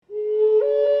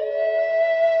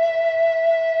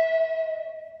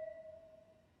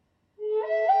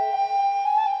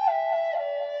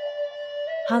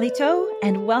Halito,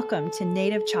 and welcome to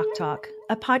Native Chalk Talk,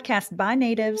 a podcast by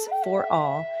natives for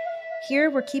all. Here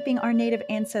we're keeping our native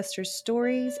ancestors'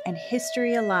 stories and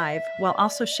history alive while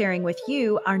also sharing with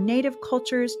you our native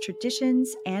cultures,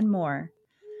 traditions, and more.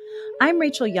 I'm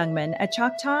Rachel Youngman, a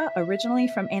Choctaw originally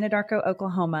from Anadarko,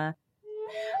 Oklahoma.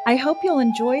 I hope you'll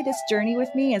enjoy this journey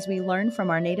with me as we learn from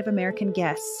our Native American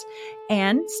guests.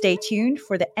 And stay tuned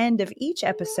for the end of each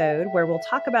episode where we'll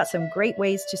talk about some great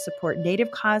ways to support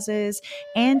Native causes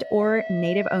and or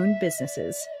Native-owned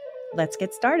businesses. Let's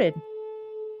get started.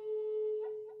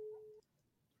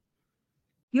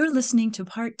 You're listening to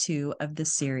part 2 of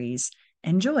this series.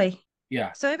 Enjoy.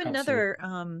 Yeah. So I have absolutely.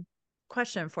 another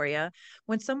question for you.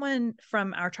 When someone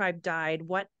from our tribe died,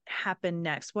 what happened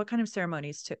next? What kind of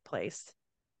ceremonies took place?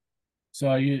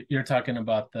 So you're talking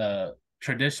about the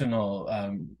traditional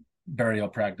burial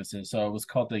practices. So it was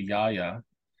called the yaya,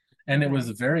 and it was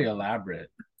Okay. very elaborate.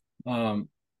 Um,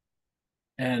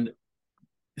 and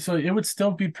so it would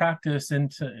still be practiced in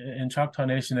Choctaw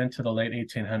Nation into the late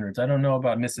 1800s. I don't know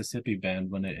about Mississippi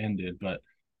Band when it ended, but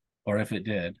or if it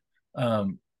did.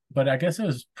 Um, but I guess it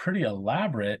was pretty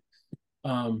elaborate.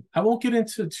 I won't get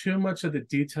into too much of the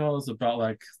details about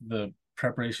like the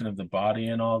preparation of the body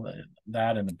and all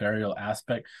that and the burial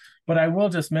aspect, but I will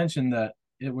just mention that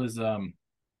it was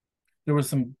there was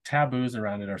some taboos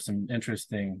around it or some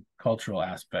interesting cultural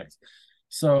aspects.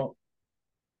 So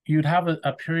you'd have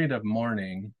a period of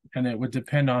mourning, and it would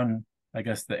depend on, I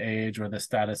guess, the age or the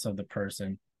status of the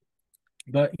person.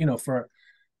 But for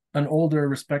an older,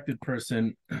 respected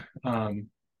person, um,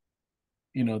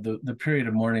 the period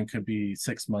of mourning could be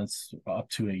 6 months up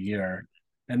to a year,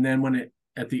 and then when it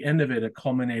at the end of it, it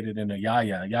culminated in a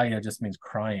yaya. Yaya just means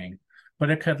crying, but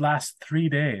it could last 3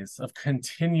 days of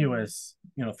continuous,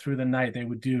 through the night. They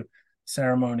would do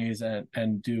ceremonies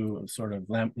and do sort of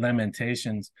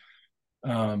lamentations.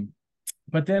 um,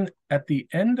 but then at the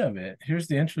end of it, here's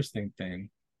the interesting thing.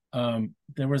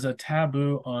 There was a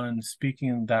taboo on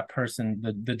speaking that person,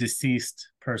 the deceased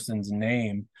person's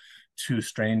name, to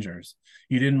strangers.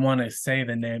 You didn't want to say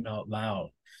the name out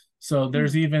loud. So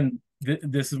there's even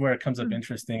this is where it comes up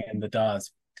interesting in the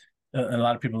Dawes. A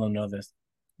lot of people don't know this.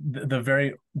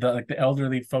 The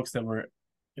elderly folks that were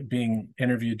being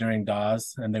interviewed during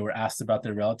Dawes and they were asked about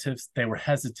their relatives, they were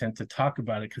hesitant to talk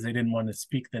about it because they didn't want to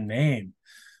speak the name.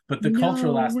 But the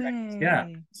cultural No aspect, yeah.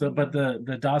 way. So, but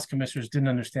the Dawes commissioners didn't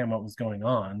understand what was going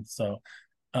on. So,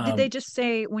 Did they um, just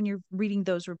say, when you're reading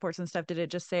those reports and stuff, did it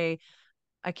just say,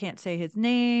 I can't say his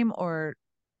name, or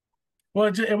well,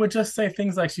 it would just say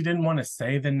things like she didn't want to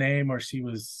say the name, or she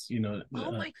was,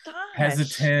 oh my gosh.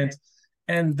 hesitant.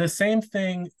 And the same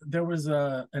thing, there was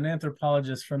an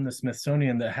anthropologist from the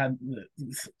Smithsonian that had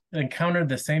encountered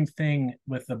the same thing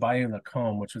with the Bayou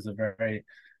Lacombe, which was a very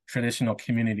traditional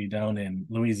community down in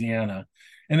Louisiana.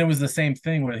 And it was the same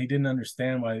thing where he didn't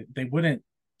understand why they wouldn't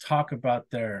talk about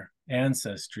their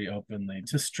ancestry openly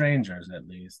to strangers, at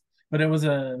least. But it was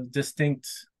a distinct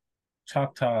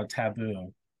Choctaw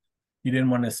taboo. You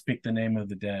didn't want to speak the name of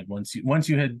the dead once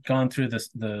you had gone through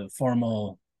the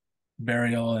formal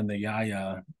burial and the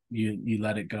yaya. You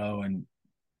let it go, and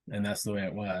that's the way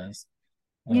it was.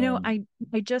 You know, um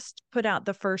I just put out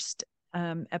the first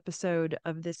episode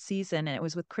of this season, and it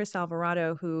was with Chris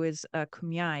Alvarado, who is a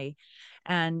Kumeyaay,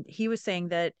 and he was saying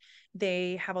that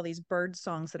they have all these bird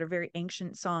songs that are very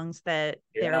ancient songs that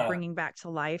they're yeah, bringing back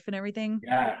to life and everything.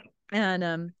 yeah.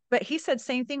 And but he said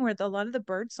same thing, where a lot of the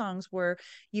bird songs were,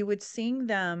 you would sing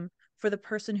them for the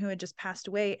person who had just passed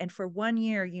away, and for 1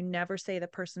 year you never say the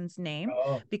person's name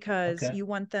Oh, because okay. you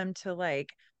want them to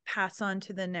like pass on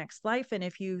to the next life, and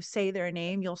if you say their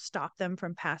name you'll stop them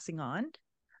from passing on.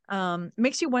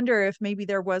 Makes you wonder if maybe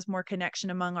there was more connection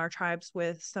among our tribes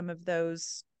with some of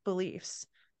those beliefs.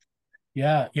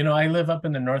 Yeah, I live up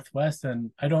in the Northwest,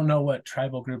 and I don't know what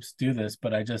tribal groups do this,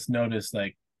 but I just noticed,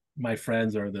 like, my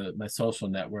friends or my social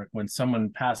network, when someone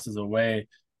passes away,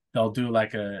 they'll do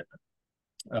like a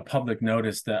public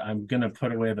notice that I'm gonna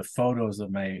put away the photos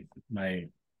of my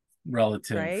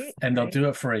relative, Right. and they'll do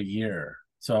it for a year.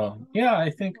 So yeah,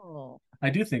 Oh, I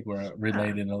do think we're yeah.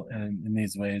 related in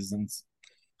these ways, and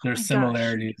Oh my there's gosh.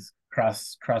 similarities,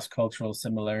 cross cultural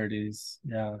similarities.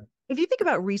 Yeah, If you think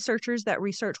about researchers that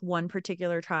research one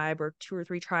particular tribe or two or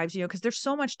three tribes, because there's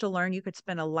so much to learn, you could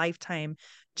spend a lifetime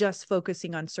just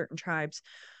focusing on certain tribes.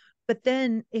 But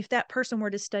then if that person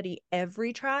were to study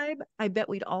every tribe, I bet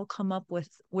we'd all come up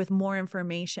with more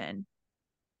information,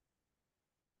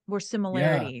 more yeah,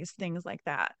 similarities, things like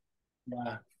that.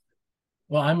 yeah.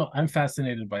 Well, I'm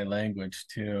fascinated by language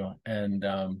too, and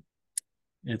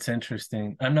It's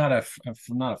interesting. I'm not a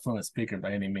fluent speaker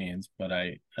by any means, but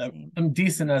Same. I'm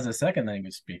decent as a second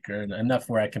language speaker, enough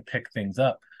where I can pick things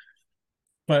up.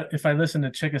 But if I listen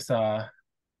to Chickasaw,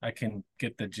 I can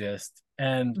get the gist.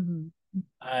 And Mhm.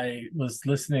 I was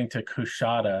listening to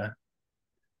Kushada,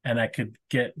 and I could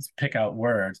pick out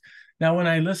words. Now, when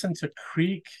I listen to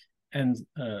Creek and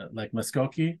like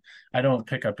Muskogee, I don't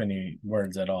pick up any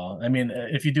words at all. I mean,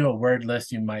 if you do a word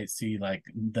list, you might see like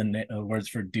words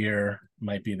for deer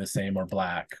might be the same, or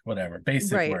black, whatever,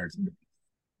 basic Right. words.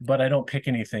 But I don't pick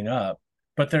anything up.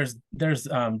 But there's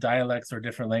dialects or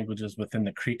different languages within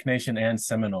the Creek Nation and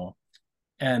Seminole,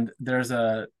 and there's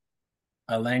a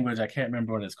language I can't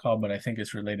remember what it's called, but I think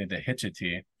it's related to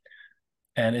Hitchiti,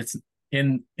 and it's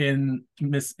in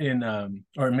Miss in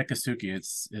or Miccosukee.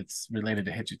 It's related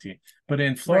to Hitchiti, but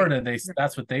in Right. Florida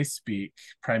that's what they speak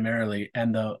primarily,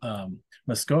 and the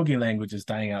Muskogee language is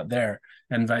dying out there,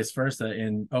 and vice versa.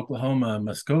 In Oklahoma,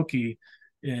 Muskogee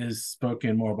is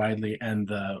spoken more widely, and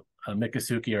the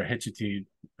Miccosukee or Hitchiti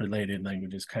related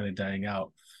language is kind of dying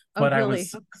out. Oh, But really?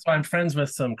 I'm friends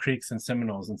with some Creeks and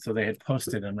Seminoles, and so they had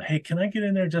posted. I'm like, hey, can I get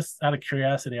in there just out of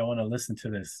curiosity? I want to listen to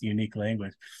this unique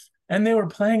language, and they were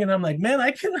playing, and I'm like, man,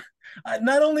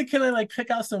 not only can I like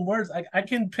pick out some words, I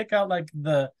can pick out like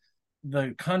the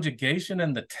conjugation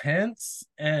and the tense,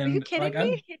 Are you and kidding like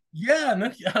I'm me? yeah,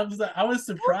 no, I was Oh my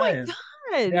surprised.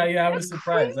 God. Yeah, I That's was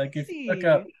surprised. Like if you look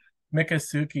up crazy.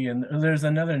 Miccosukee, and there's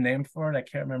another name for it, I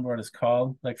can't remember what it's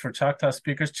called. Like for Choctaw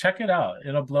speakers, check it out.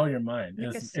 It'll blow your mind.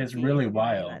 It's Miccosukee. really I'm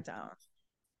writing wild. that down.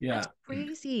 That's Yeah.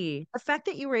 crazy. The fact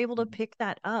that you were able to pick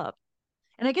that up.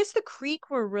 And I guess the Creek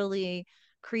were really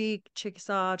Creek,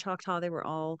 Chickasaw, Choctaw, they were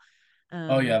all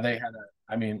Oh yeah, um they had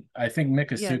I mean, I think yeah.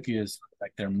 Miccosukee is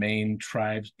like their main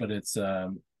tribes, but it's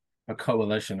a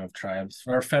coalition of tribes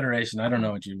or a federation. I don't know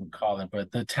Okay. what you would call it,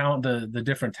 but the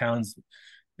different towns.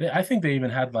 I think they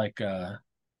even had like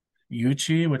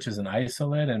Yuchi, which is an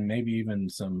isolate, and maybe even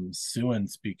some Siouan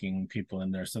speaking people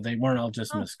in there. So they weren't all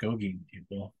just Oh, Muskogee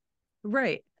people.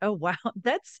 right. Oh wow.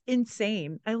 That's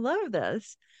insane. I love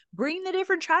this. Bring the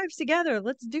different tribes together.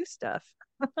 Let's do stuff.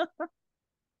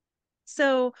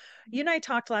 So you and I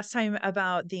talked last time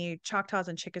about the Choctaws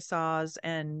and Chickasaws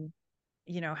and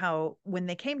how when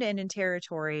they came to Indian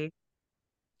Territory,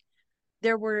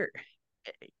 there were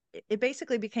it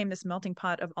basically became this melting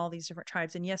pot of all these different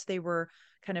tribes. And yes, they were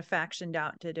kind of factioned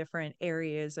out to different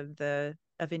areas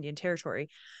of Indian Territory.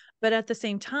 But at the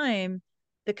same time,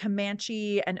 the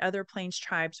Comanche and other plains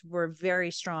tribes were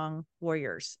very strong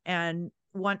warriors. And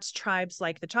once tribes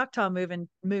like the Choctaw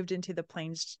moved into the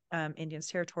plains Indians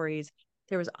territories,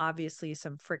 there was obviously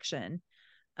some friction.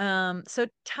 So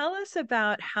tell us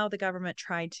about how the government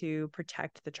tried to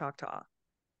protect the Choctaw.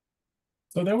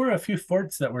 So there were a few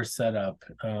forts that were set up,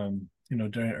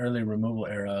 during early removal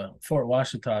era. Fort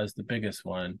Washita is the biggest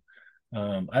one.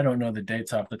 I don't know the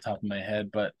dates off the top of my head,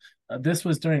 but this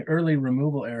was during early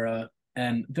removal era,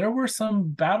 and there were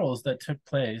some battles that took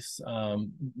place,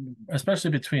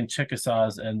 especially between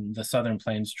Chickasaws and the Southern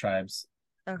Plains tribes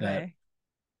that Okay.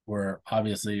 were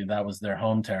obviously that was their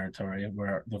home territory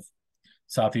where the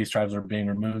Southeast tribes were being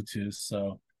removed to.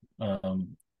 So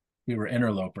we were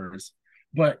interlopers.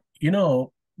 But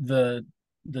the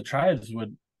tribes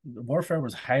would warfare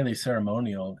was highly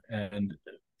ceremonial, and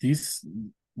these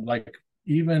like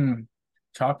even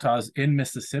Choctaws in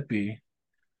Mississippi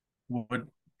would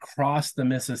cross the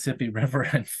Mississippi River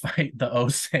and fight the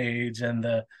Osage and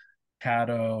the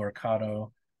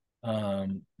Caddo,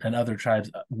 and other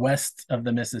tribes west of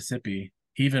the Mississippi,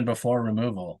 even before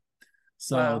removal.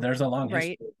 So Wow. there's a long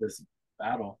history Right. of this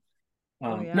battle.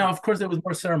 Oh Now, yeah. of course, it was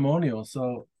more ceremonial.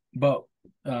 So, but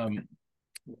um,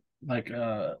 like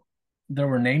there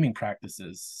were naming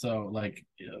practices. So, like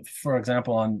for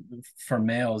example, on for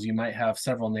males, you might have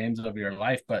several names of your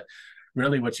life, but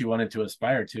really, what you wanted to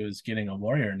aspire to is getting a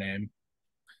warrior name.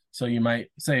 So you might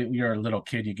say you're a little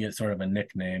kid, you get sort of a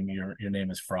nickname. Your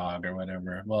name is Frog or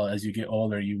whatever. Well, as you get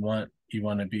older, you want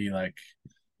to be like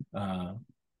uh,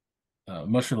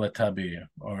 Tubby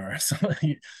or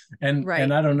something. And Right.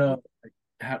 I don't know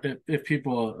how, if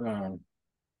people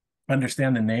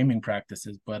understand the naming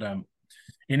practices, but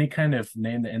any kind of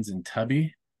name that ends in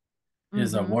Tubby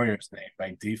is a Mm-hmm. warrior's name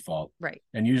by default. Right.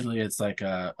 And usually it's like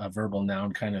a verbal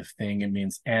noun kind of thing. It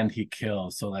means and he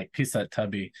kills. So like Pisat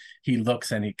Tubby, he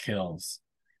looks and he kills.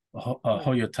 Cool.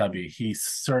 Hoyo Tubby, he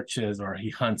searches or he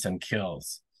hunts and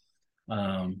kills.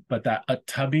 But that a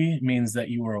tubby means that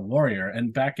you were a warrior.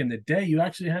 And back in the day, you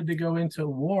actually had to go into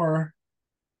war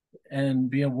and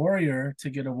be a warrior to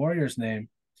get a warrior's name.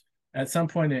 at some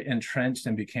point it entrenched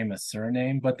and became a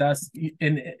surname, but that's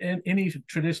in any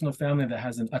traditional family that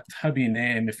has a tubby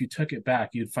name, if you took it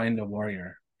back, you'd find a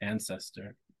warrior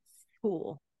ancestor.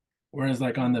 Cool. Whereas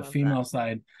like I on the love that. female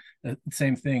side, the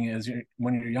same thing is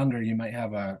when you're younger, you might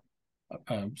have a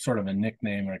sort of a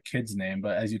nickname or a kid's name,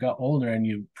 but as you got older and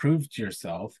you proved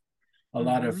yourself, a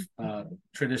lot of Hmm.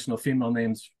 traditional female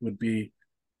names would be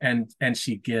and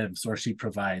she gives or she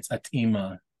provides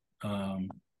atima. um,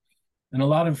 and a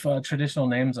lot of traditional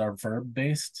names are verb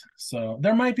based. So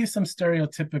there might be some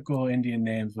stereotypical Indian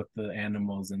names with the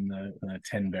animals and the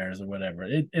 10 bears or whatever.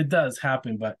 It does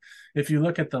happen. But if you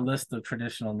look at the list of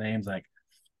traditional names, like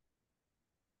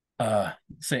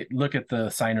say look at the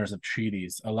signers of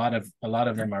treaties, a lot of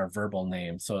them are verbal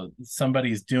names. So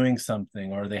somebody's doing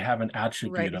something or they have an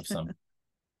attribute Right. of some.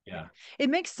 Yeah. It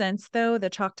makes sense though. The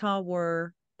Choctaw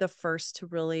were the first to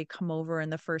really come over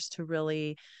and the first to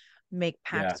really make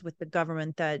Yeah. pacts with the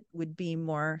government that would be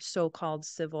more so-called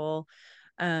civil.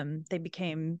 They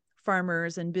became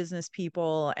farmers and business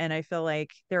people, and I feel like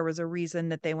there was a reason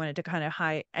that they wanted to kind of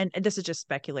hide. And this is just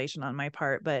speculation on my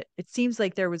part, but it seems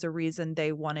like there was a reason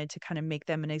they wanted to kind of make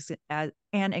them as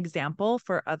an example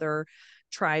for other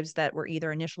tribes that were either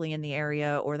initially in the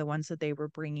area or the ones that they were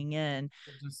bringing in.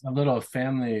 Just a little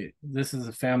family. This is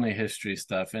a family history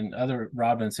stuff, and other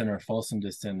Robinson or Folsom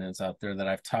descendants out there that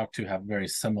I've talked to have very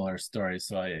similar stories.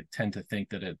 So I tend to think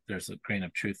that there's a grain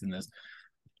of truth in this.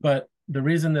 But the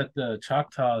reason that the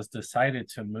Choctaws decided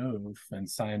to move and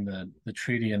sign the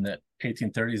treaty in the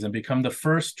 1830s and become the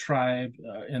first tribe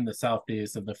in the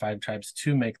southeast of the five tribes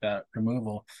to make that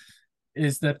removal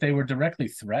is that they were directly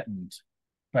threatened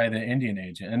by the Indian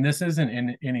agent. And this isn't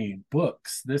in any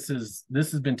books. This has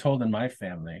been told in my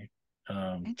family.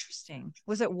 Interesting.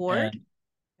 Was it And Ward?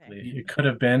 Okay. it could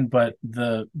have been, but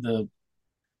the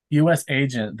U.S.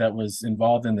 agent that was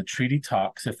involved in the treaty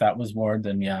talks, if that was Ward,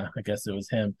 then yeah, I guess it was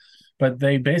him. But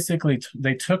they basically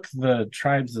they took the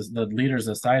tribes, the leaders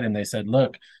aside, and they said,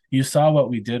 "Look, you saw what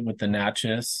we did with the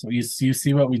Natchez. You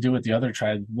see what we do with the other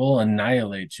tribes. We'll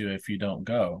annihilate you if you don't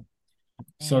go."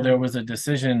 So there Damn. was a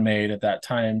decision made at that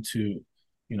time to,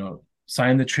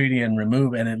 sign the treaty and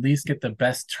remove and at least get the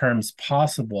best terms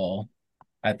possible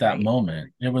at that Right.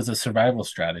 moment. It was a survival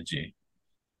strategy.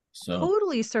 So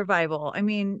Totally survival. I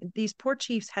mean, these poor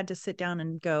chiefs had to sit down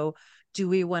and go, do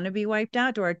we want to be wiped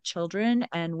out? Do our children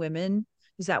and women,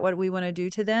 is that what we want to do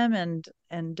to them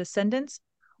and descendants?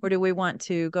 Or do we want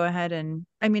to go ahead and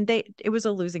I mean it was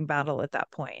a losing battle at that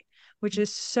point, which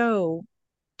is so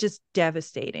just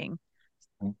devastating.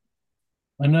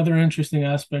 another interesting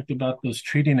aspect about those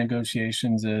treaty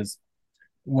negotiations is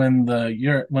when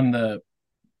the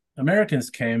Americans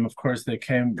came, of course, they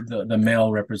came the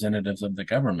male representatives of the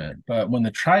government. But when the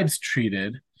tribes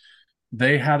treated,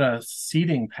 they had a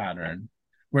seating pattern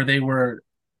where they were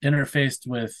interfaced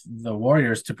with the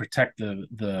warriors to protect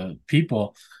the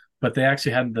people, but they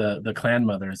actually had the clan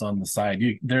mothers on the side.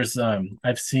 There's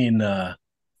I've seen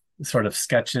sort of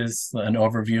sketches, an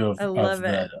overview I of love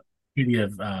the it. treaty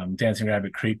of Dancing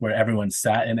Rabbit Creek where everyone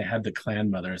sat and it had the clan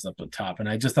mothers up the top, and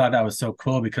I just thought that was so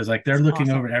cool because like they're It's looking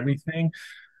over awesome. everything.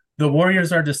 The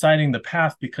warriors are deciding the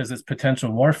path because it's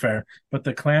potential warfare, but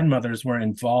the clan mothers were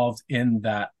involved in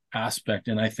that aspect.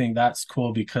 And I think that's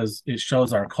cool because it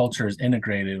shows our culture is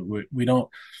integrated. We don't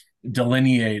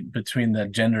delineate between the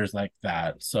genders like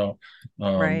that. So,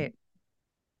 um, Right.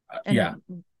 yeah.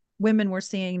 And women were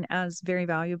seen as very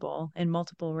valuable in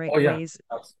multiple Oh, yeah. ways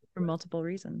for Absolutely. multiple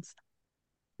reasons.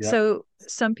 Yeah. So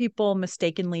some people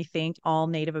mistakenly think all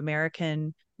Native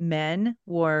American men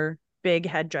wore big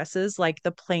headdresses like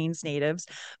the Plains natives,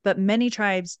 but many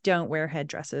tribes don't wear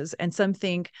headdresses. And some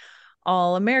think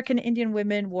all American Indian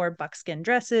women wore buckskin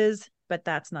dresses, but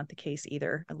that's not the case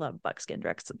either. I love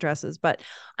dresses, but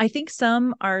I think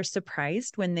some are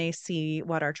surprised when they see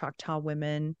what our Choctaw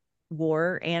women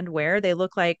wore and wear. They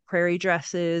look like prairie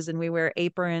dresses, and we wear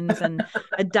aprons and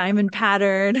a diamond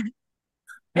pattern.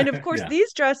 And of course, Yeah.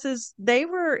 these dresses, they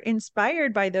were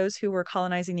inspired by those who were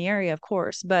colonizing the area, of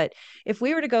course. But if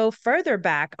we were to go further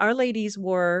back, our ladies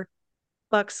wore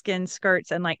buckskin skirts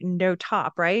and like no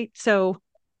top, right? So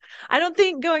I don't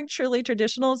think going truly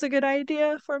traditional is a good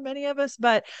idea for many of us.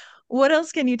 But what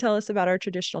else can you tell us about our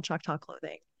traditional Choctaw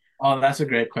clothing? Oh, that's a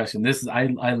great question.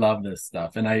 I love this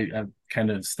stuff, and I've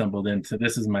kind of stumbled into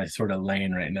this is my sort of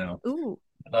lane right now. Ooh,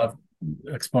 I love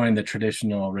exploring the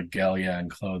traditional regalia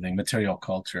and clothing, material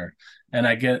culture, and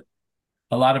I get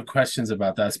a lot of questions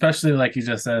about that, especially like you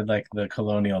just said, like the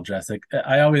colonial dress. Like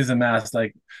I always am asked,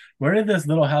 like, where did this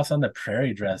little house on the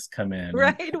prairie dress come in? And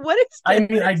right. What is I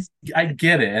mean, I this? I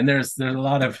get it, and there's a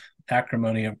lot of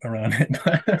acrimony around it,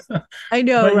 I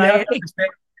know, but you have right? to understand.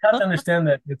 have to understand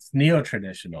that it's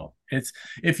neo-traditional. It's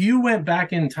if you went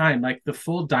back in time, like the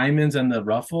full diamonds and the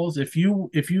ruffles, if you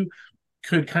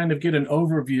could kind of get an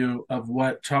overview of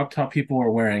what Choctaw people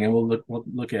were wearing, and we'll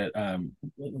look at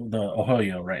the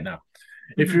Ohio right now.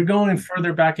 If you're Mhm. going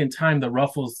further back in time, the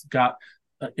ruffles got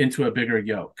into a bigger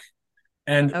yoke,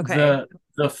 and Okay.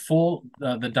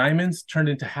 the diamonds turned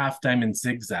into half diamond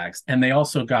zigzags, and they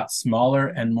also got smaller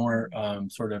and more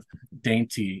sort of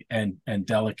dainty and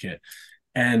delicate,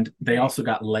 and they Right. also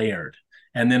got layered.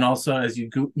 And then also, as you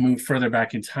move further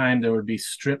back in time, there would be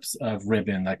strips of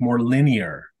ribbon, like more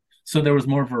linear. So there was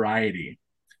more variety.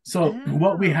 So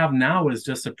what we Oh, have now is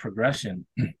just a progression.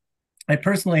 I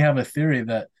personally have a theory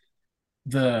that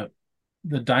the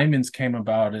the diamonds came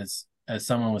about as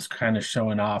someone was kind of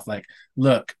showing off, like,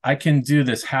 look, I can do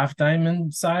this half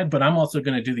diamond side, but I'm also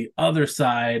going to do the other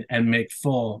side and make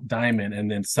full diamond and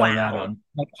then sell that wow. on.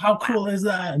 Like, how Wow. cool is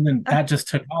that? And then that just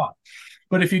took off.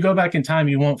 But if you go back in time,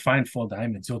 you won't find full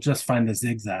diamonds. You'll just find the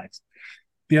zigzags.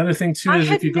 The other thing too I is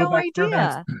had if you go no back further,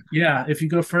 idea. yeah, if you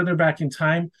go further back in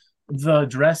time, the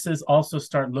dresses also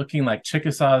start looking like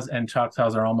Chickasaws and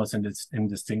Choctaws are almost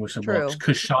indistinguishable. True.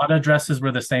 Kushada dresses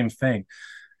were the same thing,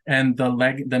 and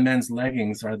the men's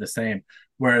leggings are the same,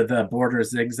 where the border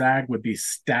zigzag would be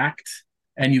stacked,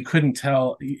 and you couldn't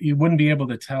tell, you wouldn't be able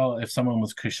to tell if someone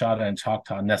was Kushada and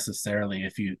Choctaw necessarily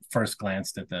if you first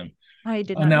glanced at them. I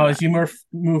did not know Now, as that. you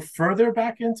move further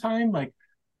back in time, like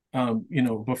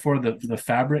before the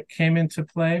fabric came into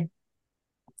play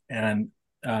and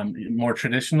more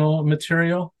traditional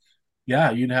material,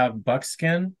 yeah, you'd have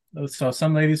buckskin. So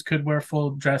some ladies could wear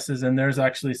full dresses, and there's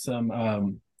actually some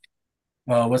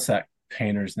well, what's that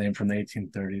painter's name from the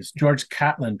 1830s? George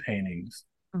Catlin paintings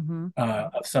Hmm.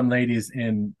 of some ladies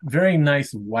in very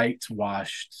nice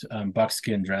whitewashed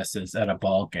buckskin dresses at a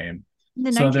ball game. In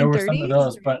the So there were some of 1930s?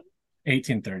 those, but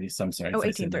 1830s. I'm sorry Oh, if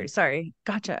I said 1830. Sorry.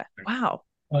 Gotcha. Wow.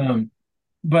 Um,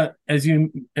 but as you,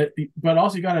 but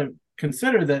also you got to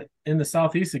consider that in the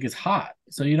southeast it gets hot,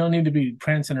 so you don't need to be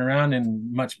prancing around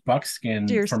in much buckskin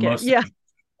for Deerskin. most of Yeah.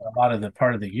 a lot of the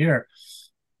part of the year.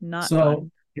 Not So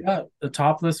fun. yeah, the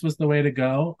topless was the way to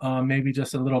go. Maybe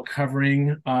just a little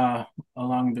covering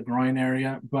along the groin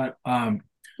area, but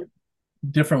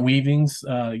different weavings.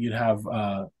 You'd have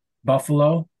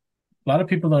buffalo. A lot of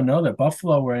people don't know that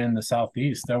buffalo were in the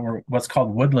southeast. There were what's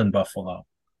called woodland buffalo.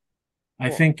 I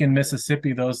Cool. think in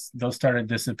Mississippi, those started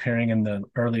disappearing in the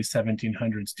early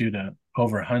 1700s due to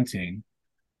overhunting.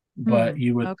 But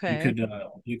Hmm. Okay.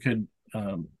 you could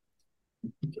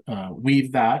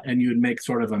weave that, and you would make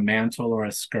sort of a mantle or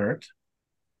a skirt.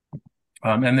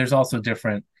 And there's also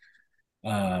different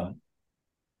uh,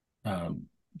 um,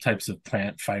 types of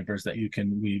plant fibers that you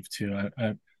can weave too.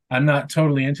 I'm not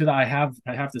totally into that. I have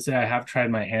to say I have tried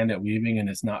my hand at weaving, and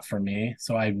it's not for me.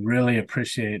 So I really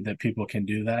appreciate that people can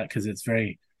do that because it's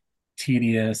very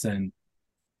tedious and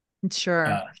Sure.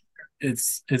 uh,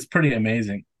 it's pretty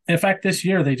amazing. In fact, this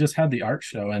year they just had the art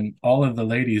show, and all of the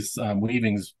ladies'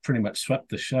 weavings pretty much swept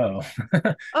the show.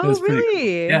 It Oh, was pretty cool.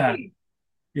 really? Yeah,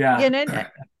 Yeah, yeah. and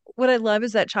what I love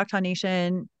is that Choctaw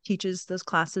Nation teaches those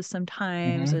classes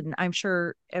sometimes, Hmm. and I'm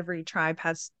sure every tribe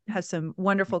has some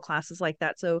wonderful classes like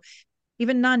that. So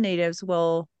even non-natives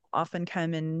will often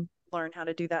come and learn how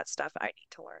to do that stuff. I need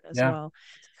to learn as Yeah, well.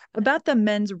 About the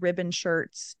men's ribbon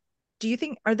shirts, do you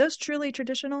think are those truly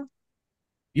traditional?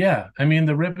 yeah. I mean,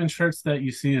 the ribbon shirts that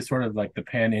you see is sort of like the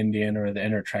Pan Indian or the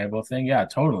intertribal thing. Yeah,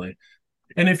 totally.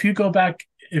 And if you go back,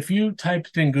 if you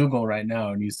typed in Google right now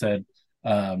and you said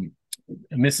um,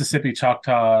 Mississippi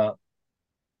Choctaw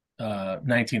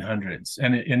 1900s,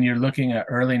 and you're looking at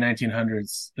early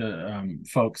 1900s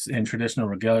folks in traditional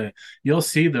regalia, you'll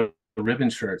see the ribbon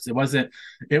shirts. It wasn't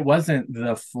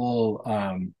the full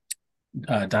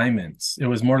diamonds. It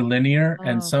was more linear,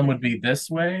 and Oh, some would okay. be this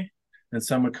way and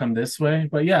some would come this way.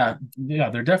 But yeah, yeah,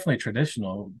 they're definitely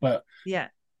traditional. But Yeah.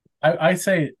 I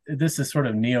say this is sort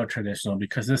of neo-traditional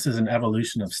because this is an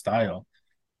evolution of style.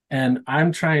 And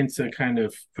I'm trying to kind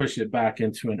of push it back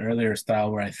into an earlier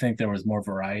style where I think there was more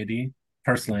variety.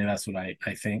 Personally, that's what I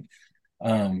think.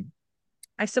 Um,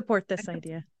 I support this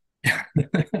idea.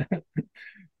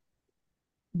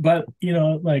 but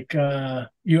like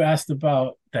you asked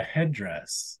about the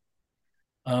headdress.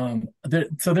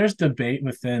 So there's debate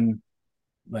within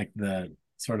like the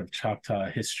sort of Choctaw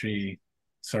history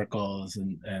circles,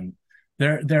 and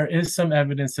there is some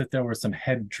evidence that there were some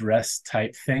headdress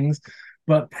type things,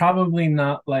 but probably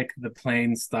not like the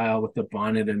plain style with the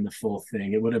bonnet and the full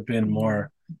thing. It would have been Mm,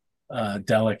 more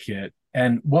delicate.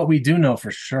 And what we do know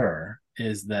for sure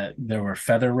is that there were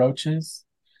feather roaches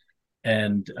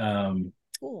and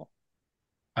cool.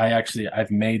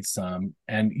 I've made some,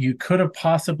 and you could have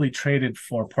possibly traded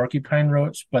for porcupine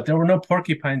roach, but there were no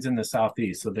porcupines in the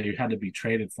southeast, so they had to be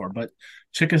traded for. But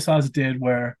Chickasaws did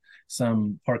wear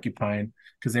some porcupine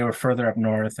because they were further up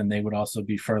north, and they would also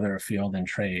be further afield in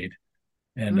trade.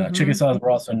 And Mm-hmm. Chickasaws were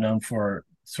also known for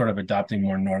sort of adopting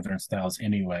more northern styles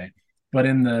anyway. But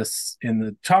in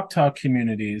the Choctaw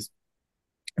communities,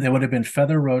 there would have been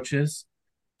feather roaches,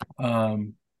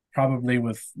 um, probably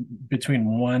with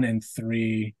between 1 and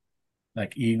 3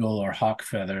 like eagle or hawk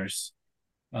feathers,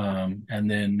 and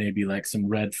then maybe like some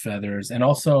red feathers, and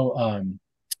also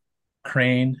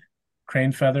crane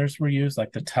crane feathers were used,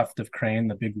 like the tuft of crane,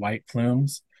 the big white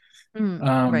plumes.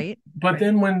 Right. But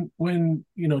then when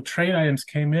trade items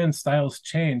came in, styles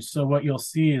changed. So what you'll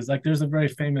see is like there's a very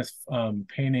famous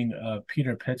painting of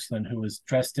Peter Pitchlynn who was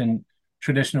dressed in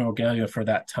traditional regalia for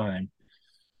that time,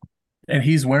 and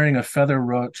he's wearing a feather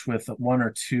roach with 1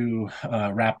 or 2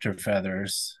 raptor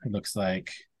feathers, it looks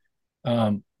like.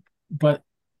 But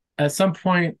at some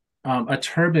point, a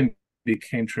turban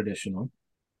became traditional,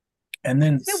 and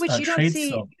then Yeah, which you don't trade see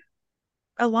silk.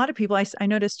 a lot of people. I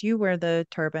noticed you wear the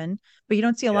turban, but you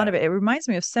don't see a lot Yeah, of it. It reminds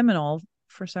me of Seminole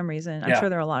for some reason. I'm yeah, sure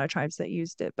there are a lot of tribes that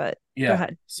used it, but go yeah.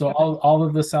 ahead. So all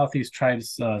of the Southeast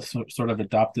tribes sort of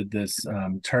adopted this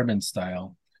turban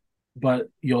style, but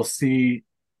you'll see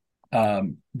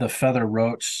the feather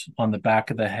roach on the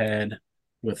back of the head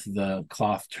with the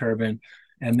cloth turban,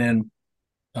 and then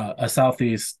a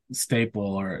Southeast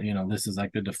staple, or this is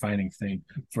like the defining thing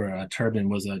for a turban,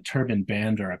 was a turban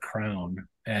band or a crown.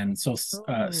 And so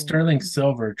Oh. sterling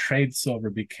silver, trade silver,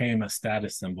 became a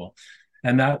status symbol,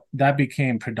 and that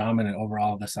became predominant over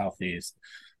all of the Southeast.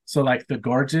 So like the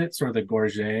gorgets or the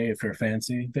gorget, if you're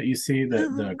fancy, that you see,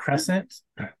 the crescent,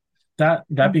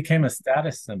 that became a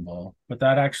status symbol, but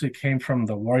that actually came from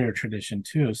the warrior tradition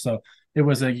too. So it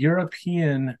was a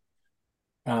European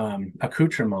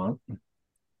accoutrement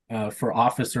for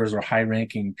officers or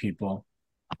high-ranking people.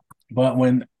 But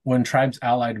when tribes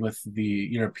allied with the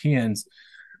Europeans,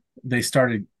 they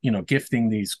started, gifting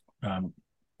these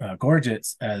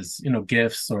gorgets as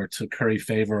gifts, or to curry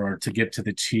favor, or to give to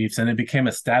the chiefs, and it became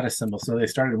a status symbol. So they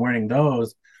started wearing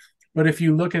those. But if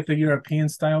you look at the European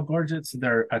style gorgets,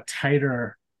 they're a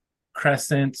tighter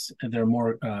crescent, and they're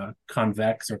more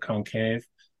convex or concave.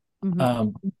 Hmm.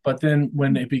 Um, but then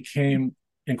when it became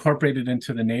incorporated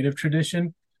into the native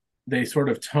tradition, they sort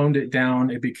of toned it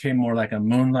down. It became more like a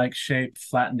moon-like shape,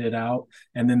 flattened it out,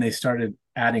 and then they started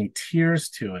adding tiers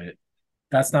to it.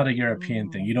 That's not a European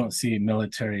thing. You don't see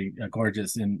military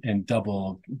gorges in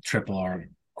double, triple, or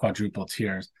quadruple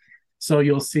tiers. So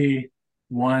you'll see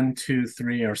 1, 2,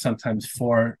 3, or sometimes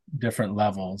 4 different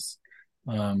levels.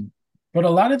 Um, but a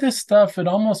lot of this stuff, it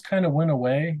almost kind of went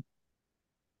away.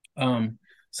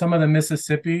 Some of the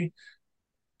Mississippi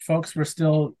folks were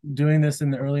still doing this in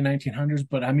the early 1900s,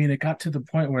 but I mean, it got to the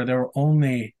point where there were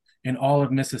only, in all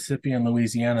of Mississippi and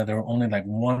Louisiana, there were only like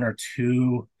 1 or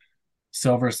 2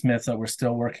 silversmiths that were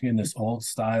still working in this old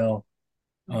style,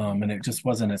 and it just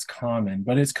wasn't as common.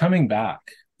 But it's coming back.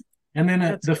 And then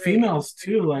That's the great. females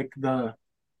too, like the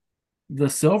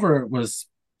silver was,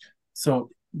 so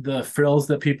the frills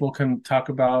that people can talk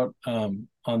about on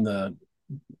the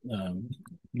um,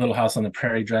 Little House on the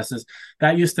Prairie dresses,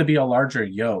 that used to be a larger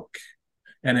yoke,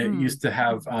 and it Mm. used to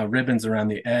have ribbons around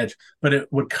the edge, but it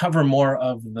would cover more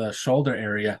of the shoulder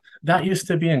area. That used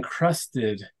to be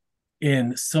encrusted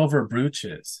in silver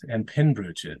brooches and pin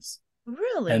brooches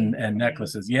Really? and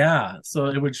necklaces. Yeah, so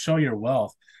it would show your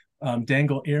wealth.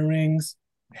 Dangle earrings,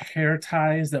 hair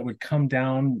ties that would come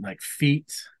down like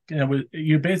feet.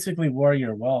 You basically wore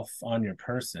your wealth on your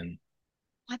person.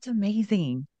 That's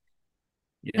amazing.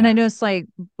 And I Yeah. noticed like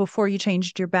before you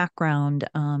changed your background,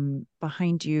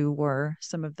 behind you were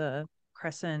some of the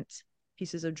crescent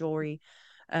pieces of jewelry.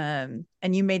 And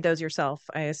you made those yourself,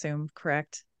 I assume,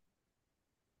 correct?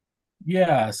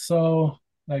 Yeah. So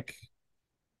like,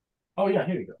 oh yeah,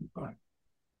 here you go. Go ahead.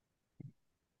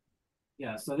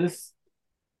 Yeah. So this,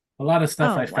 a lot of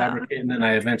stuff Oh, I wow. fabricate and then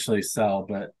I eventually sell,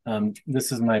 but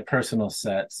this is my personal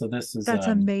set. So this is That's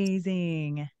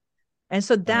amazing. And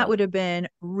so that uh would have been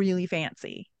really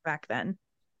fancy back then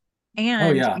oh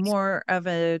and yeah. more of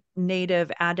a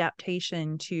native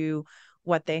adaptation to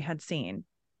what they had seen.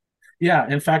 Yeah.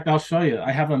 In fact, I'll show you.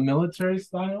 I have a military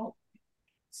style.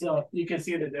 So you can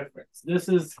see the difference.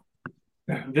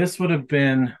 This would have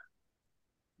been,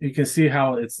 you can see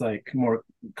how it's like more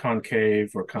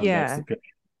concave or convex Yeah.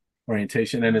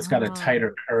 orientation, and it's got a Ah,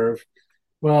 tighter curve.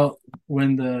 Well,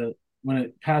 when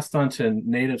it passed on to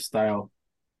native style,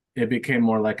 it became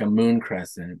more like a moon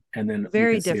crescent, and then you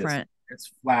very can see different.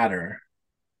 it's flatter.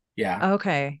 Yeah.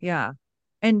 Okay, yeah.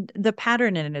 And the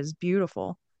pattern in it is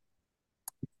beautiful.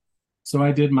 So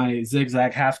I did my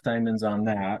zigzag half diamonds on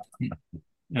that.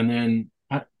 And then,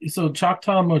 so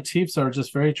Choctaw motifs are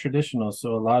just very traditional.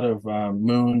 So a lot of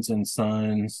moons and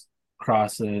suns,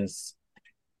 crosses.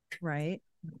 Right.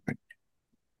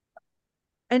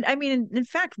 And I mean, in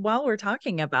fact, while we're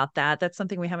talking about that, that's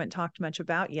something we haven't talked much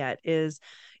about yet, is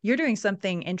you're doing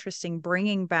something interesting,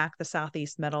 bringing back the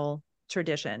Southeast metal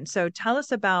tradition. So tell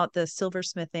us about the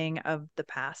silversmithing of the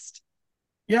past.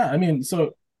 Yeah, I mean,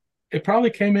 so it probably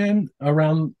came in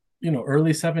around,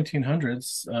 early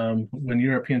 1700s, when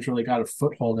Europeans really got a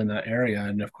foothold in that area.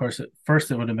 And of course, at first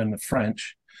it would have been the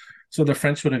French. So the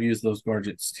French would have used those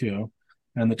gorgets too.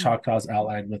 And the Mm. Choctaws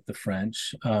allied with the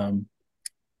French.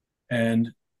 And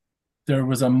there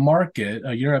was a market,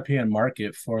 a European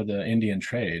market for the Indian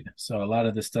trade. So a lot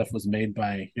of this stuff was made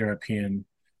by European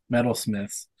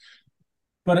metalsmiths.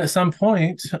 But at some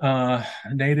point,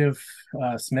 native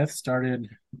smiths started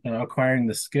acquiring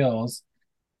the skills.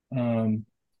 Um,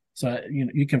 so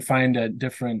you can find at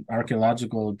different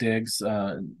archaeological digs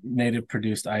native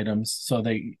produced items. So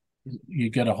you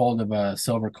get a hold of a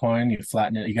silver coin, you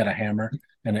flatten it, you got a hammer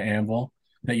and an anvil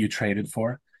that you traded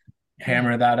for, Right.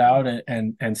 hammer that out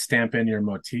and stamp in your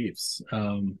motifs.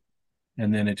 And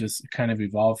then it just kind of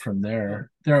evolved from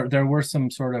there. There were some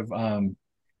sort of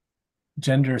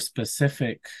gender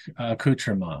specific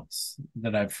accoutrements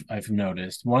that I've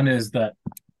noticed. One is that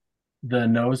the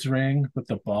nose ring with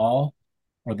the ball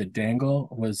or the dangle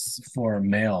was for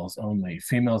males only.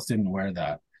 Females didn't wear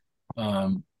that.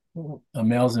 Um,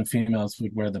 Males and females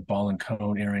would wear the ball and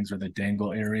cone earrings or the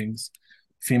dangle earrings.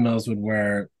 Females would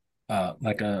wear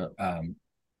like a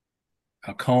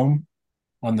comb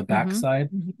on the Mm-hmm. backside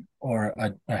or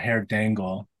a hair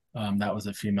dangle. That was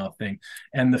a female thing.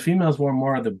 And the females wore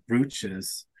more of the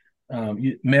brooches.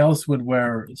 Males would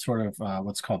wear sort of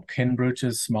what's called pin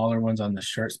brooches, smaller ones on the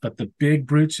shirts, but the big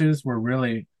brooches were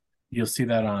really, you'll see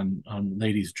that on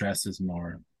ladies' dresses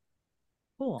more.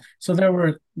 Cool. So there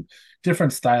were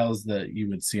different styles that you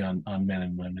would see on men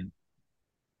and women.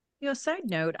 Side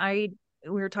note, we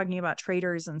were talking about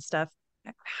traders and stuff.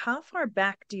 How far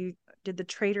back did the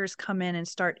traders come in and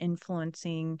start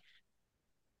influencing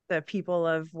the people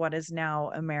of what is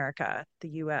now America, the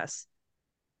US?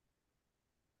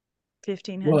 Well,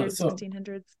 1500s, so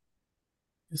 1600s?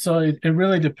 it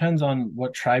really depends on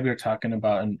what tribe you're talking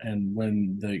about and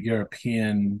when the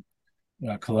European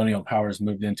colonial powers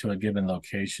moved into a given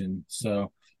location.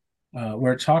 So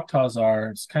where Choctaws are,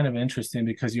 it's kind of interesting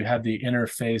because you have the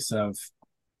interface of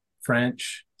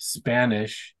French,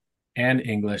 Spanish, and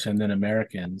English, and then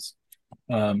Americans.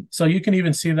 So you can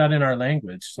even see that in our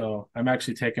language. So I'm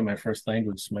actually taking my first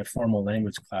language, my formal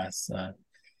language class,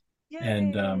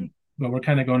 and Yay. but we're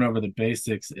kind of going over the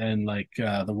basics. And like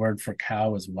the word for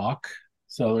cow is wak,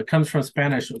 so it comes from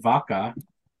Spanish vaca,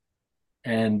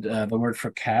 and the word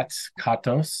for cat,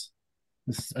 catos.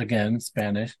 This is again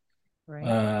Spanish. Right.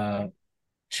 Uh,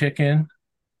 Chicken,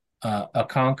 a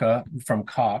concha from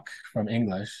cock from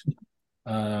English.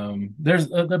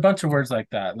 There's a bunch of words like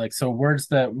that. Like so words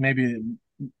that maybe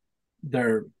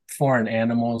they're foreign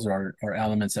animals or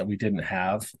elements that we didn't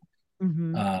have.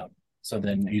 Mm-hmm. Uh, so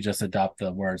then you just adopt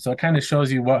the word. So it kind of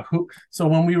shows you what who. So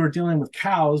when we were dealing with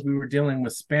cows, we were dealing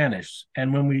with Spanish,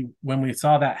 and when we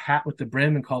saw that hat with the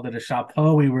brim and called it a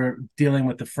chapeau, we were dealing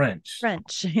with the French.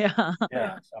 French, yeah.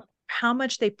 Yeah. How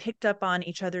much they picked up on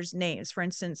each other's names. For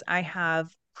instance, I have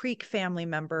Creek family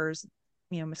members,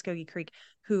 Muskogee Creek,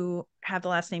 who have the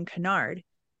last name Kennard,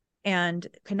 and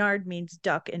Kennard means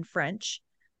duck in French.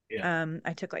 Yeah.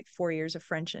 I took like 4 years of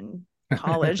French in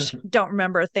college. Don't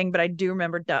remember a thing, but I do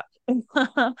remember duck.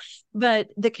 But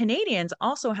the Canadians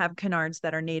also have Kennards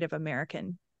that are Native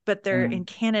American, but they're in Mm,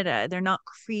 Canada. They're not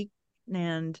Creek,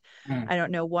 and mm. I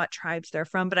don't know what tribes they're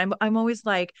from. But I'm always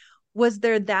like, was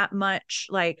there that much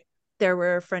like there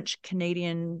were French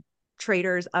Canadian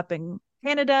traders up in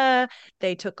Canada?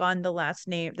 They took on the last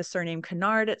name, the surname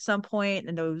Kennard at some point,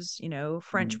 and those,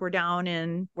 French Mm. were down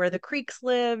in where the Creeks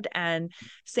lived, and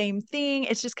same thing.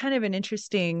 It's just kind of an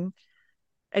interesting,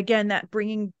 again, that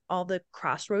bringing all the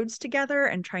crossroads together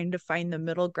and trying to find the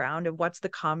middle ground of what's the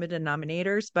common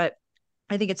denominators. But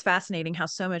I think it's fascinating how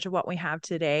so much of what we have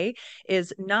today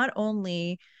is not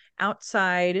only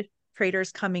outside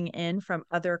traders coming in from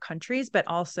other countries, but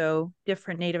also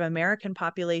different Native American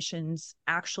populations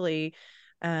actually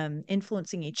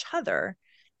influencing each other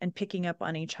and picking up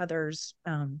on each other's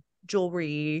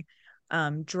jewelry,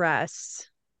 dress,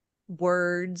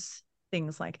 words,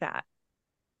 things like that.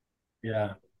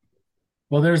 Yeah.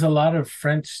 Well, there's a lot of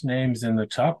French names in the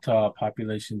Choctaw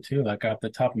population too. Like off the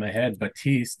top of my head,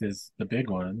 Baptiste is the big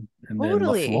one, and then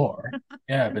Totally. Lafleur.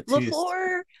 Yeah, Batiste.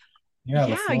 LaFleur. Yeah,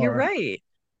 Yeah, you're LaFleur. right.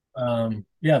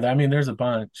 Yeah, I mean, there's a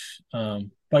bunch.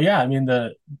 But yeah, I mean,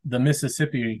 the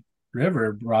Mississippi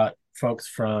River brought folks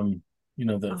from,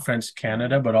 the Oh, French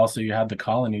Canada, but also you had the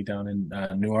colony down in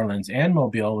New Orleans, and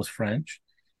Mobile was French.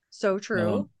 so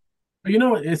true. Um, but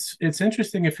it's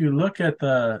interesting if you look at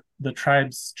the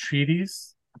tribes'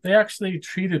 treaties. They actually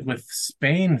treated with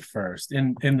Spain first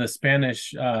in the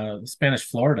Spanish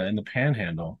Florida in the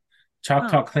Panhandle. Huh.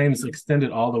 Choctaw claims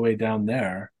extended all the way down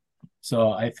there.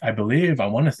 So I believe I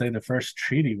want to say the first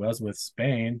treaty was with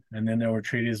Spain, and then there were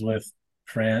treaties with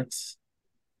France.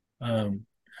 Um,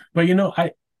 but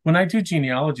I when I do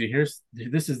genealogy,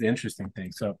 this is the interesting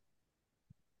thing. So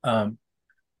um,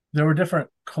 there were different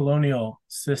colonial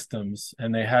systems,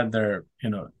 and they had their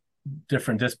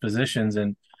different dispositions,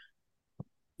 and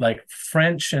like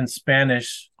French and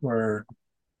Spanish were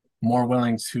more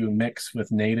willing to mix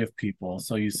with native people.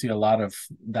 So you see a lot of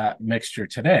that mixture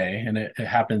today, and it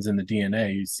happens in the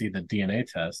DNA. You see the DNA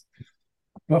test.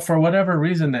 But for whatever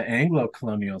reason, the Anglo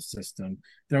colonial system,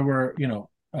 there were,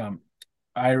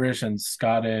 Irish and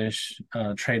Scottish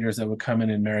traders that would come in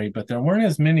and marry, but there weren't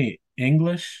as many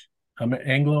English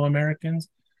Anglo Americans.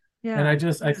 And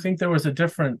Yeah. I think there was a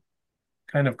different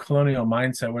kind of colonial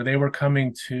mindset where they were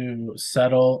coming to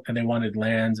settle and they wanted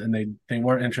lands, and they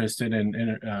weren't interested in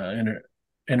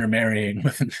intermarrying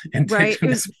with Right. It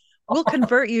was, indigenous we'll people.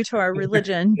 convert you to our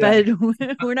religion, Yeah, but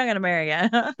we're not going to marry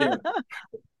yeah, you.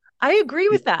 I agree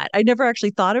with that. I never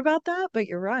actually thought about that, but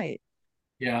you're right.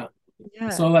 yeah. Yeah.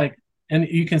 So like, and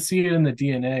you can see it in the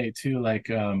DNA too, like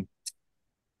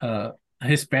uh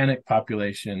Hispanic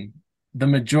population, the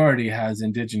majority has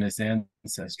indigenous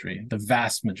ancestry, the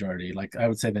vast majority, like I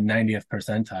would say the 90th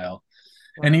percentile.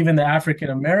 And Wow. even the African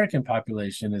American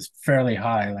population is fairly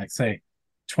high, like say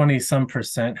 20 some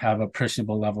percent have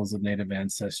appreciable levels of native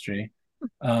ancestry.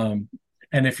 Um,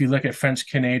 and if you look at French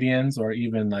Canadians or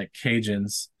even like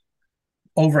Cajuns,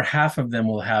 over half of them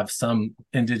will have some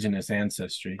indigenous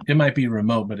ancestry. It might be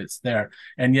remote, but it's there.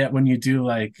 And yet, when you do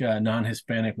like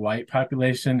non-Hispanic white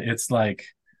population, it's like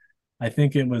I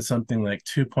think it was something like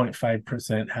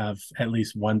 2.5% have at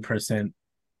least 1%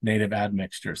 native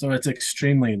admixture. So it's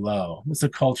extremely low. It's a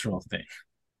cultural thing.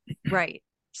 Right.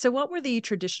 So, what were the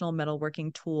traditional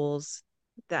metalworking tools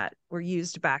that were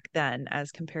used back then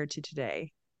as compared to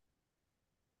today?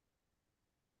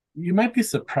 You might be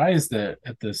surprised that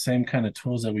at the same kind of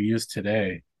tools that we use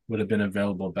today would have been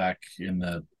available back in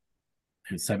the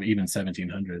even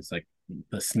 1700s, like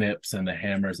the snips and the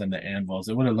hammers and the anvils.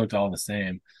 It would have looked all the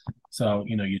same. So,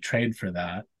 you trade for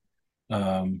that.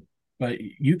 Um, but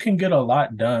you can get a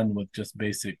lot done with just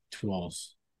basic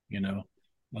tools, you know.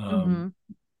 Um,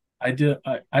 Mm-hmm.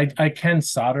 I can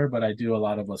solder, but I do a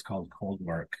lot of what's called cold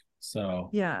work. So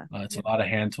Yeah. it's a lot of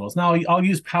hand tools. Now I'll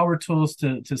use power tools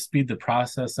to speed the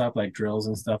process up, like drills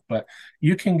and stuff. But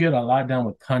you can get a lot done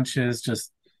with punches,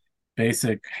 just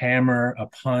basic hammer, a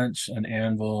punch, an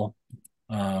anvil,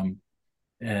 um,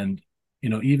 and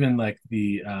even like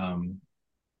the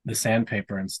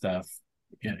sandpaper and stuff.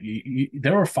 Yeah,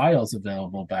 there were files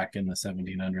available back in the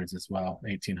 1700s as well,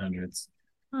 1800s.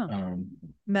 Oh, Um, yeah,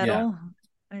 metal,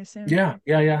 I assume. yeah.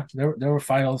 There were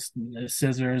files,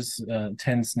 scissors,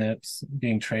 tin snips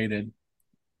being traded.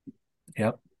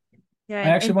 Yep. Yeah. I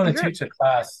actually And want to you're, teach a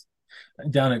class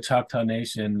down at Choctaw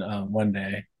Nation one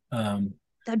day.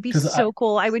 that'd be Because so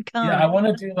cool. I would yeah, come. I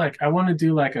want to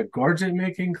do like a gorget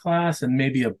making class and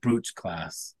maybe a brooch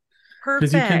class.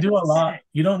 Because you can do a Perfect. lot.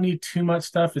 You don't need too much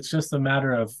stuff. It's just a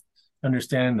matter of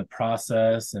understanding the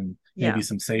process and maybe Yeah.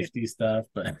 some safety stuff.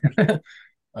 But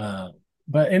uh,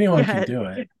 but anyone can Yeah. do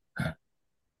it.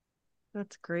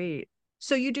 That's great.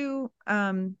 So you do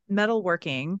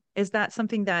metalworking. Is that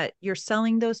something that you're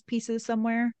selling those pieces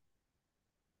somewhere?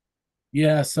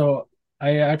 Yeah. So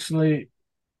I actually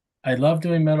I love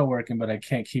doing metalworking, but I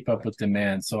can't keep up with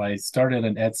demand. So I started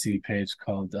an Etsy page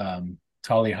called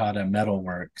Talihada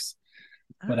Metalworks.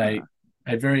 But Ah,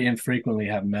 I very infrequently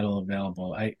have metal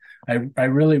available. I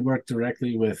really work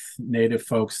directly with native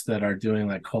folks that are doing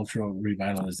like cultural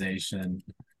revitalization.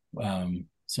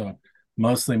 So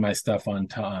mostly my stuff on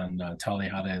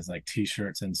Talihada is like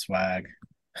t-shirts and swag.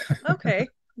 okay.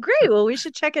 Great. Well, we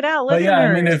should check it out, But yeah,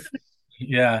 I mean listeners.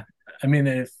 yeah, I mean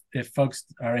if folks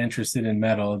are interested in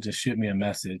metal, just shoot me a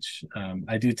message.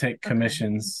 I do take Okay.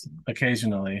 commissions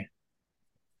occasionally.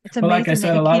 It's But like I amazing that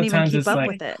said, you a lot can't of even times keep it's up like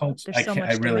with it. culture. There's so I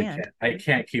much really demand. can't. I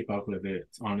can't keep up with it,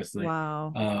 honestly.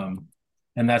 Wow.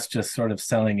 And that's just sort of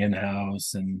selling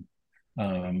in-house and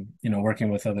working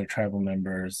with other tribal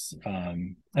members.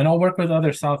 And I'll work with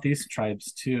other Southeast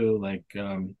tribes too, like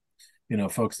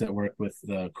folks that work with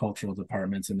the cultural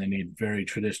departments and they need very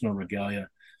traditional regalia.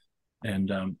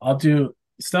 And I'll do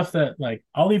stuff that, like,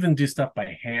 I'll even do stuff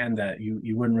by hand that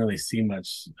you wouldn't really see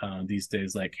much these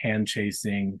days, like hand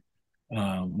chasing,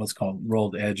 what's called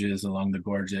rolled edges along the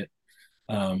gorget.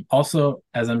 Also,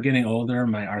 as I'm getting older,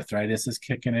 my arthritis is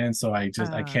kicking in, so I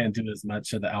Uh, can't do as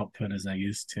much of the output as I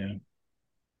used to.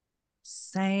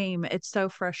 Same. It's so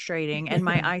frustrating. And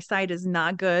my eyesight is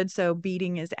not good, so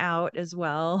beading is out as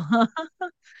well.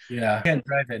 Yeah, I can't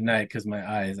drive at night because my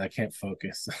eyes, I can't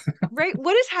focus. Right?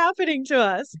 What is happening to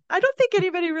us? I don't think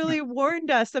anybody really warned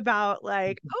us about,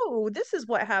 like, oh, this is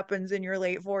what happens in your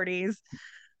late 40s.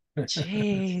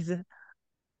 Jeez.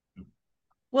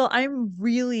 Well, I'm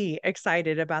really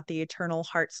excited about the eternal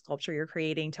heart sculpture you're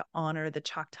creating to honor the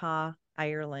Choctaw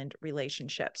Ireland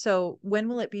relationship. So, when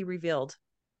will it be revealed?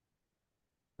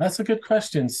 That's a good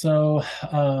question. So,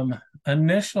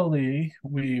 initially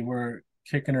we were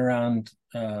kicking around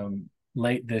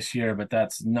late this year, but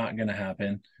that's not going to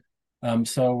happen.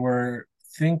 So we're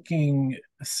thinking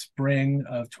spring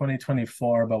of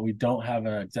 2024, but we don't have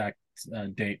an exact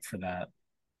date for that.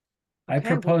 I Okay,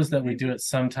 well, propose that we do it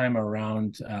sometime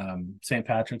around St.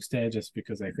 Patrick's Day, just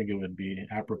because I think it would be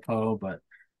apropos. But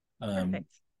um, perfect.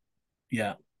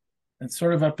 yeah, it's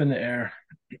sort of up in the air.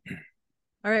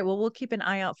 All right, well, we'll keep an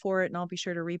eye out for it and I'll be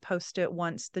sure to repost it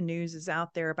once the news is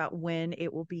out there about when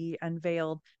it will be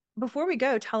unveiled. Before we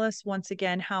go, tell us once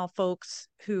again how folks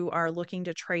who are looking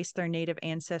to trace their native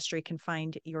ancestry can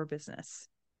find your business.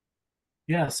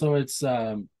 Yeah, so it's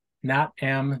natamgen,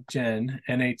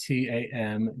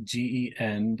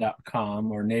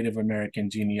 NATAMGEN.com, or Native American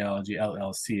Genealogy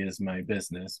LLC is my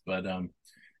business. But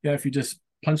yeah, if you just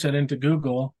punch that into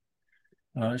Google,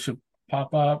 it should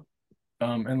pop up.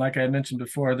 And like I mentioned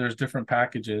before, there's different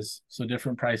packages, so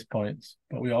different price points.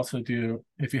 But we also do,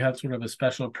 if you have sort of a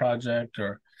special project,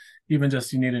 or even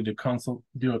just you needed to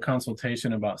do a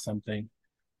consultation about something,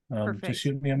 just Perfect.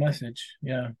 shoot me a message.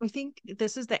 Yeah. I think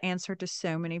this is the answer to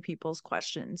so many people's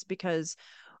questions because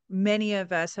many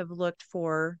of us have looked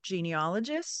for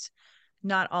genealogists.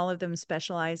 Not all of them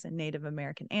specialize in Native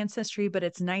American ancestry, but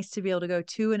it's nice to be able to go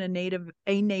to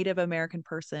a Native American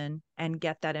person and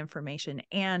get that information.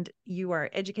 And you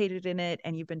are educated in it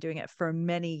and you've been doing it for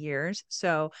many years.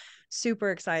 So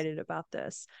super excited about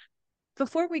this.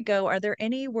 Before we go, are there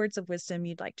any words of wisdom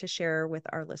you'd like to share with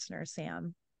our listeners,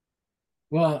 Sam?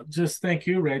 Well, just thank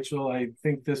you, Rachel. I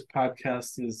think this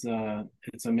podcast is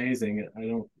it's amazing. I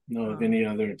don't know of Oh, any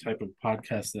other type of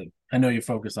podcast that, I know you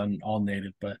focus on all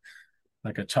native, but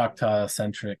like a Choctaw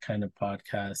centric kind of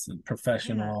podcast and yeah.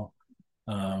 professional.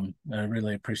 I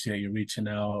really appreciate you reaching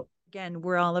out. Again,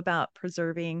 we're all about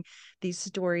preserving these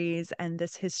stories and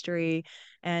this history.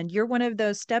 And you're one of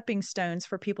those stepping stones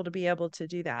for people to be able to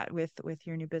do that with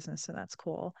your new business. So that's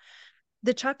cool.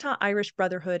 The Choctaw Irish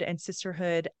Brotherhood and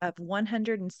Sisterhood of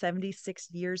 176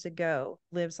 years ago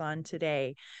lives on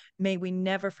today. May we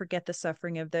never forget the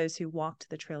suffering of those who walked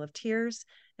the Trail of Tears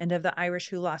and of the Irish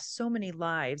who lost so many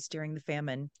lives during the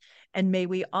famine. And may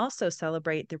we also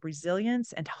celebrate the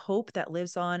resilience and hope that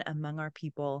lives on among our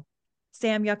people.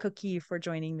 Sam Yakoki for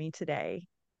joining me today.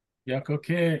 Yuck,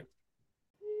 okay.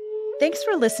 Thanks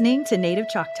for listening to Native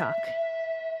Chalk Talk.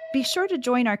 Be sure to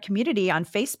join our community on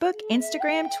Facebook,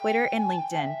 Instagram, Twitter, and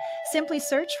LinkedIn. Simply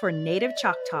search for Native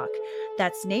Chalk Talk.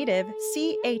 That's Native,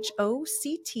 CHOCTALK.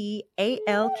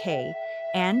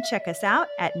 And check us out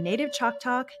at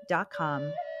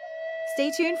nativechalktalk.com.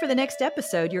 Stay tuned for the next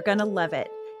episode. You're going to love it.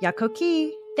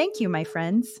 Yakoki. Thank you, my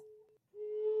friends.